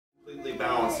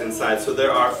balanced inside. So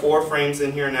there are 4 frames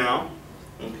in here now.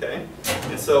 Okay,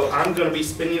 and so I'm going to be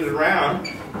spinning it around,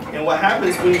 and what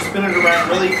happens when you spin it around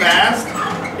really fast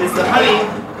is the honey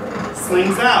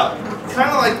slings out. Kind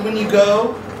of like when you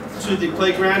go to the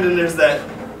playground and there's that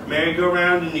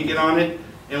merry-go-round and you get on it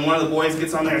and one of the boys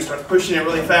gets on there and starts pushing it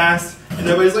really fast and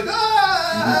everybody's like,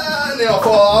 ah, and they all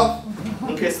fall off.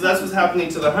 Okay, so that's what's happening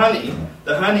to the honey.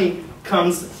 The honey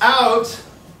comes out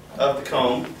of the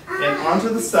comb and onto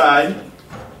the side,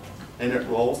 and it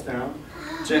rolls down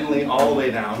gently all the way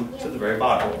down to the very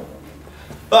bottom.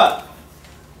 But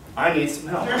I need some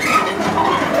help.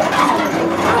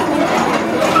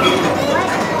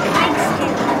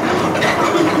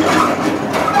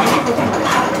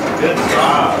 Good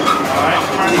job. All right,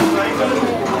 Marnie, very good.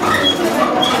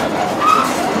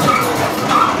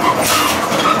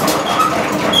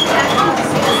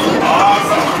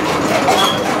 Awesome.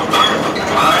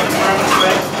 All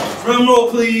right, drum roll,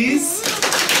 please.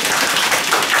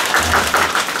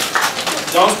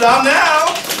 Don't stop now.